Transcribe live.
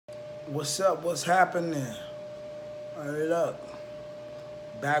What's up? What's happening? Hurry up.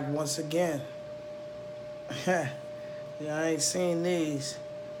 Back once again. Yeah, I ain't seen these.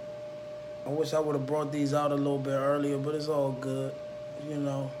 I wish I would have brought these out a little bit earlier, but it's all good. You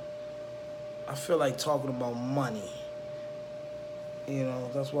know, I feel like talking about money.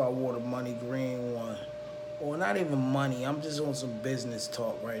 That's why I wore the money green one. Or not even money. I'm just on some business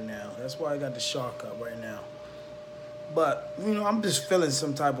talk right now. That's why I got the shark up right now. But, I'm just feeling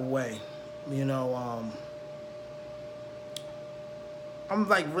some type of way. You know, um, I'm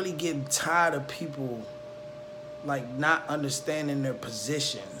like really getting tired of people like not understanding their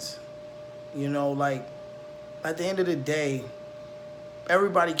positions. Like at the end of the day,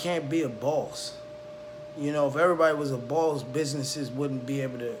 everybody can't be a boss. If everybody was a boss, businesses wouldn't be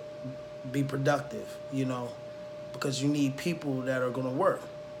able to be productive, because you need people that are going to work.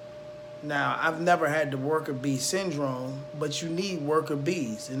 Now, I've never had the worker bee syndrome, but you need worker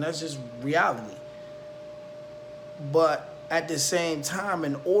bees, and that's just reality. But at the same time,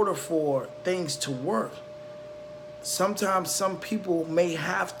 in order for things to work, sometimes some people may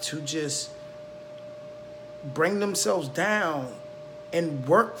have to just bring themselves down and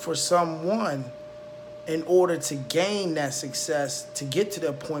work for someone in order to gain that success to get to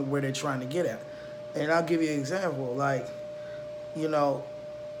the point where they're trying to get at. And I'll give you an example. Like, you know,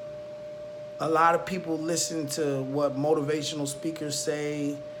 a lot of people listen to what motivational speakers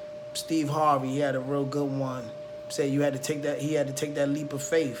say. Steve Harvey, he had a real good one. Say he had to take that leap of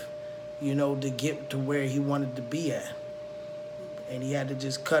faith, to get to where he wanted to be at. And he had to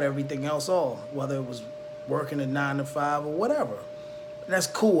just cut everything else off, whether it was working a 9 to 5 or whatever. And that's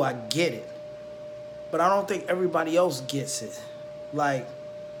cool, I get it. But I don't think everybody else gets it. Like,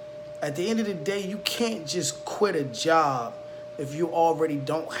 at the end of the day, you can't just quit a job if you already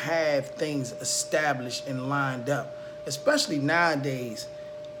don't have things established and lined up. Especially nowadays,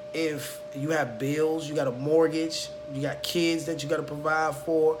 if you have bills, you got a mortgage, you got kids that you got to provide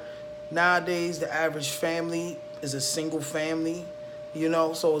for. Nowadays, the average family is a single family,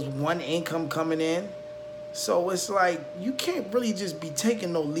 so it's one income coming in. So it's like, you can't really just be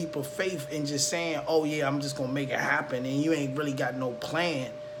taking no leap of faith and just saying, oh yeah, I'm just gonna make it happen, and you ain't really got no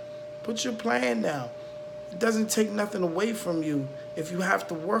plan. Put your plan down. It doesn't take nothing away from you if you have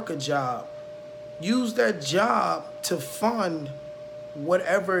to work a job. Use that job to fund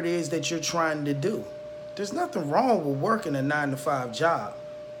whatever it is that you're trying to do. There's nothing wrong with working a 9 to 5 job.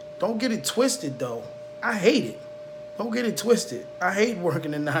 Don't get it twisted though. I hate it. Don't get it twisted. I hate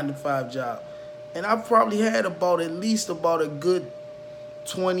working a 9 to 5 job. And I've probably had at least about a good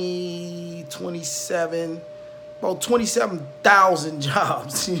 20, 27, about 27,000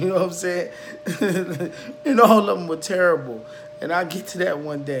 jobs. You know what I'm saying? And all of them were terrible. And I'll get to that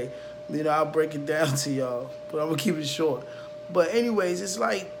one day. I'll break it down to y'all. But I'm going to keep it short. But anyways, it's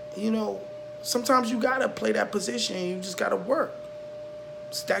like, sometimes you got to play that position. You just got to work.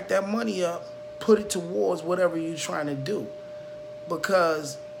 Stack that money up. Put it towards whatever you're trying to do.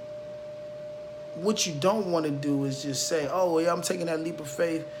 Because what you don't want to do is just say, oh, yeah, I'm taking that leap of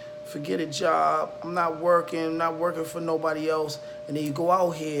faith, forget a job, I'm not working for nobody else. And then you go out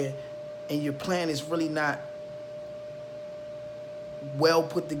here and your plan is really not well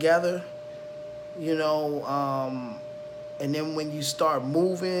put together, and then when you start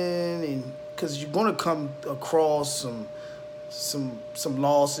moving, and because you're going to come across some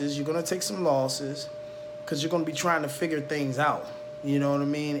losses, you're going to take some losses because you're going to be trying to figure things out, you know what I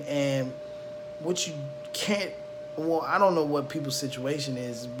mean? And what you can't, well, I don't know what people's situation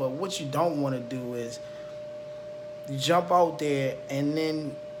is, but what you don't want to do is you jump out there and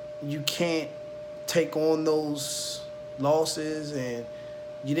then you can't take on those losses and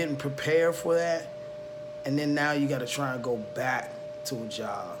you didn't prepare for that. And then now you got to try and go back to a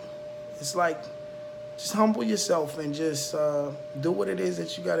job. It's like, just humble yourself and just do what it is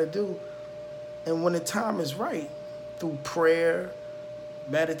that you got to do. And when the time is right, through prayer,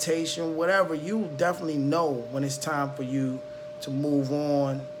 meditation, whatever, you definitely know when it's time for you to move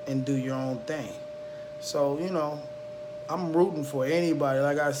on and do your own thing. So, I'm rooting for anybody.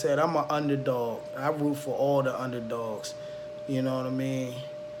 Like I said, I'm an underdog. I root for all the underdogs. You know what I mean?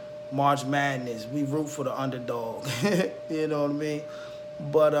 March Madness, we root for the underdog. You know what I mean?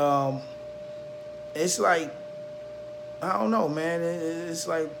 But it's like, I don't know, man. It's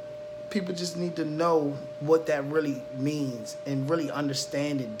like, people just need to know what that really means and really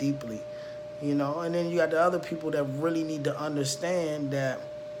understand it deeply, And then you got the other people that really need to understand that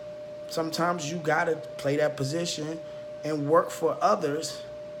sometimes you got to play that position and work for others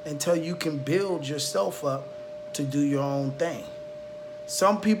until you can build yourself up to do your own thing.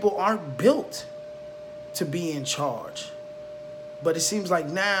 Some people aren't built to be in charge. But it seems like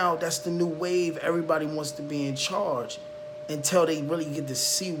now that's the new wave. Everybody wants to be in charge until they really get to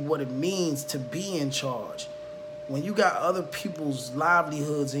see what it means to be in charge. When you got other people's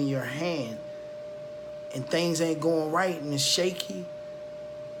livelihoods in your hand and things ain't going right and it's shaky,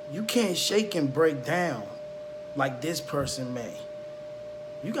 you can't shake and break down like this person may.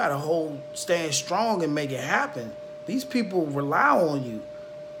 You gotta stand strong and make it happen. These people rely on you.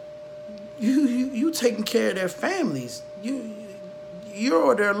 You taking care of their families.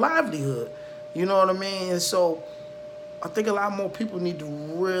 You're their livelihood. You know what I mean? And so I think a lot more people need to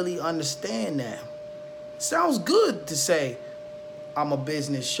really understand that. It sounds good to say, I'm a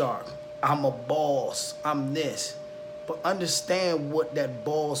business shark, I'm a boss, I'm this. But understand what that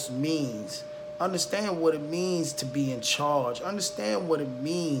boss means. Understand what it means to be in charge. Understand what it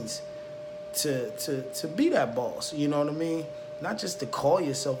means to be that boss. You know what I mean? Not just to call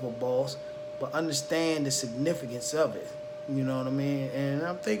yourself a boss, but understand the significance of it. You know what I mean? And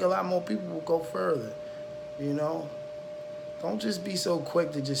I think a lot more people will go further. You know? Don't just be so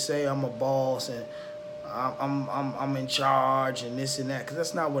quick to just say I'm a boss and I'm in charge and this and that, because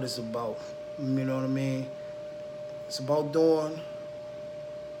that's not what it's about. You know what I mean? It's about doing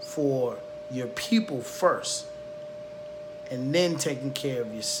for your people first and then taking care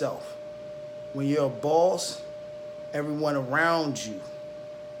of yourself. When you're a boss, everyone around you,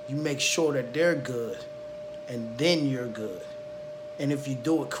 you make sure that they're good and then you're good. And if you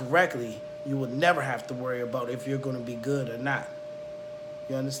do it correctly, you will never have to worry about if you're going to be good or not.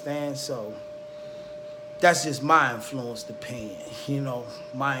 You understand? So that's just my influenced opinion, you know,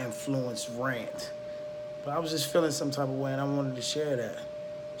 my influenced rant. But I was just feeling some type of way and I wanted to share that.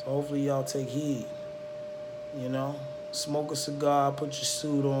 So hopefully y'all take heed, you know. Smoke a cigar, put your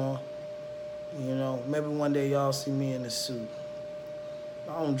suit on, you know. Maybe one day y'all see me in a suit.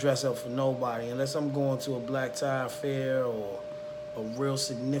 I don't dress up for nobody unless I'm going to a black tie affair or a real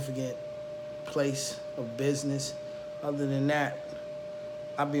significant place of business. Other than that,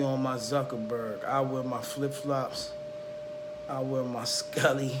 I be on my Zuckerberg. I wear my flip-flops. I wear my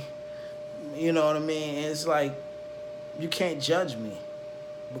Scully. You know what I mean? And it's like, you can't judge me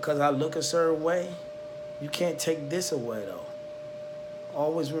because I look a certain way. You can't take this away, though.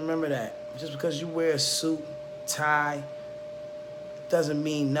 Always remember that. Just because you wear a suit, tie, doesn't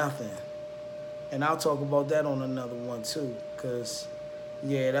mean nothing. And I'll talk about that on another one, too, because,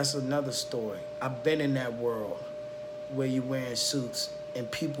 yeah, that's another story. I've been in that world where you're wearing suits and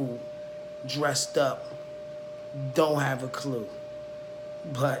people dressed up don't have a clue.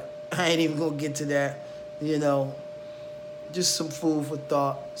 But I ain't even gonna get to that, you know. Just some food for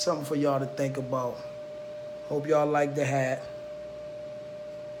thought, something for y'all to think about. Hope y'all like the hat.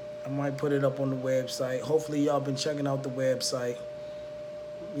 I might put it up on the website. Hopefully y'all been checking out the website.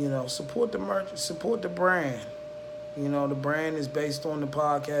 You know, support the merch, support the brand. You know, the brand is based on the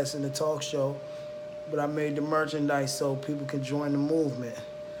podcast and the talk show, but I made the merchandise so people can join the movement.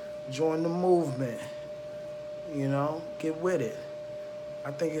 Join the movement. You know, get with it.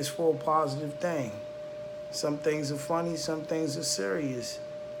 I think it's for a positive thing. Some things are funny, some things are serious.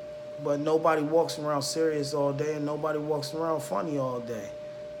 But nobody walks around serious all day and nobody walks around funny all day.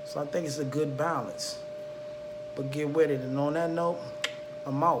 So I think it's a good balance. But get with it. And on that note,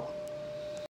 I'm out.